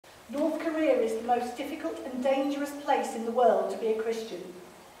North Korea is the most difficult and dangerous place in the world to be a Christian.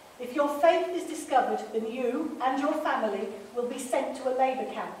 If your faith is discovered, then you and your family will be sent to a labour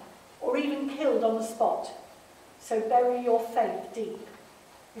camp, or even killed on the spot. So bury your faith deep.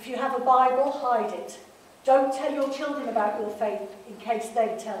 If you have a Bible, hide it. Don't tell your children about your faith in case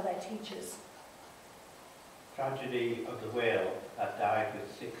they tell their teachers. Tragedy of the whale that died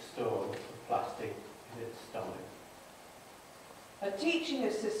with 6 stones of plastic in its stomach. A teaching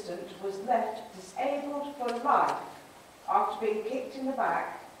assistant was left disabled for life after being kicked in the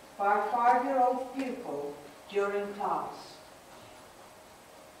back by a 5-year-old pupil during class.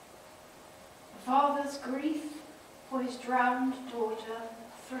 A father's grief for his drowned daughter,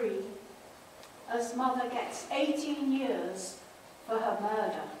 3, as mother gets 18 years for her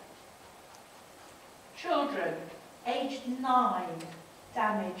murder. Children aged 9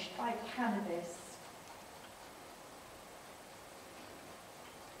 damaged by cannabis.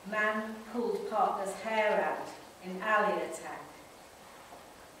 Man pulled partner's hair out in alley attack.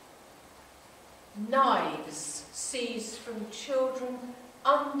 Knives seized from children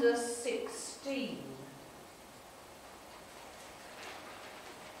under 16.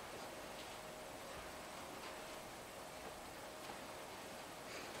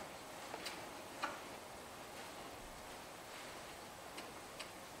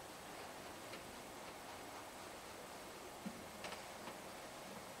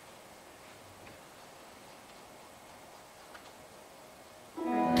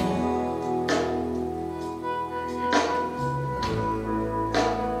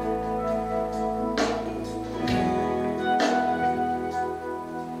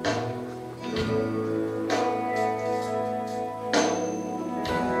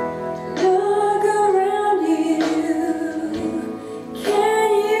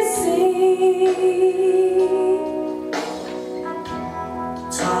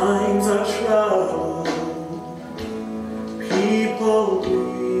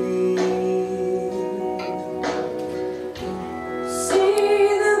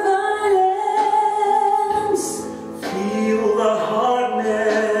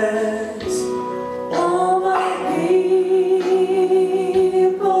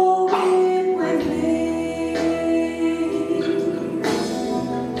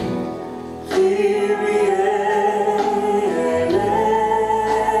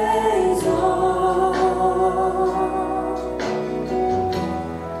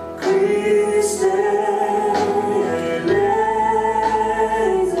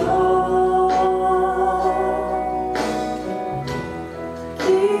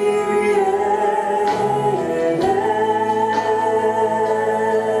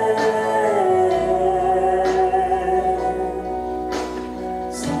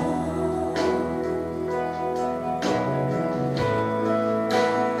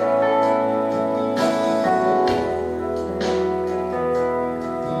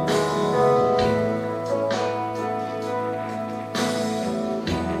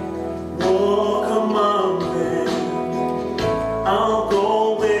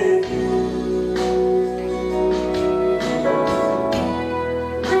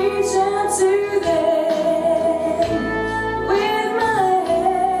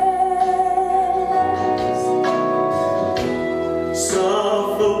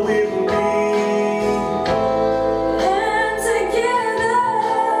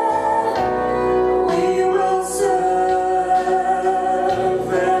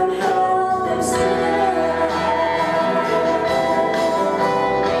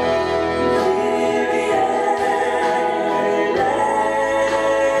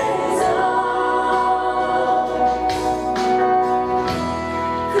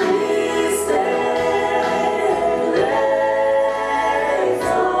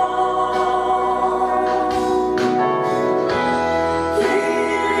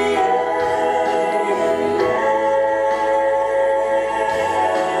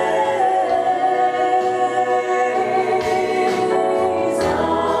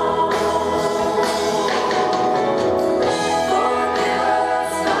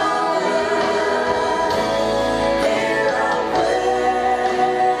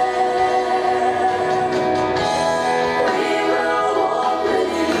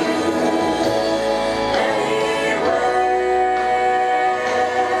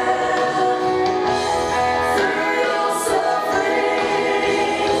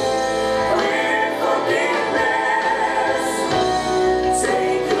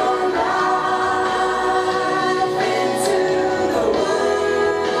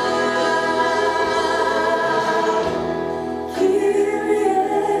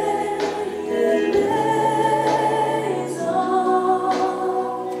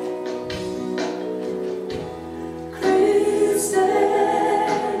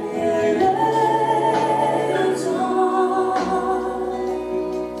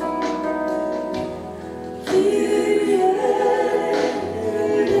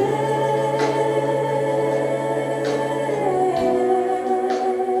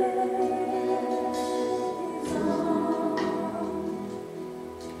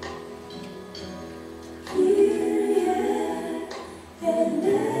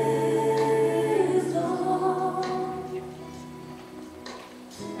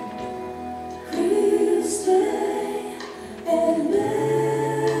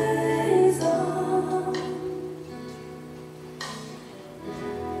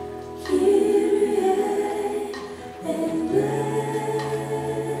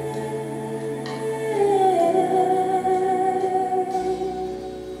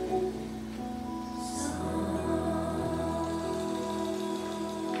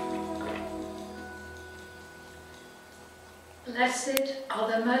 Blessed are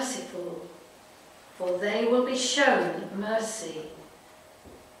the merciful, for they will be shown mercy.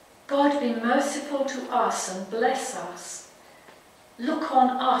 God, be merciful to us and bless us. Look on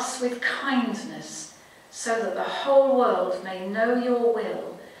us with kindness, so that the whole world may know your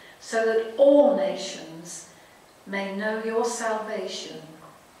will, so that all nations may know your salvation.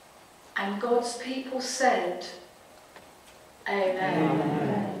 And God's people said, Amen.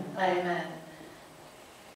 Amen. Amen.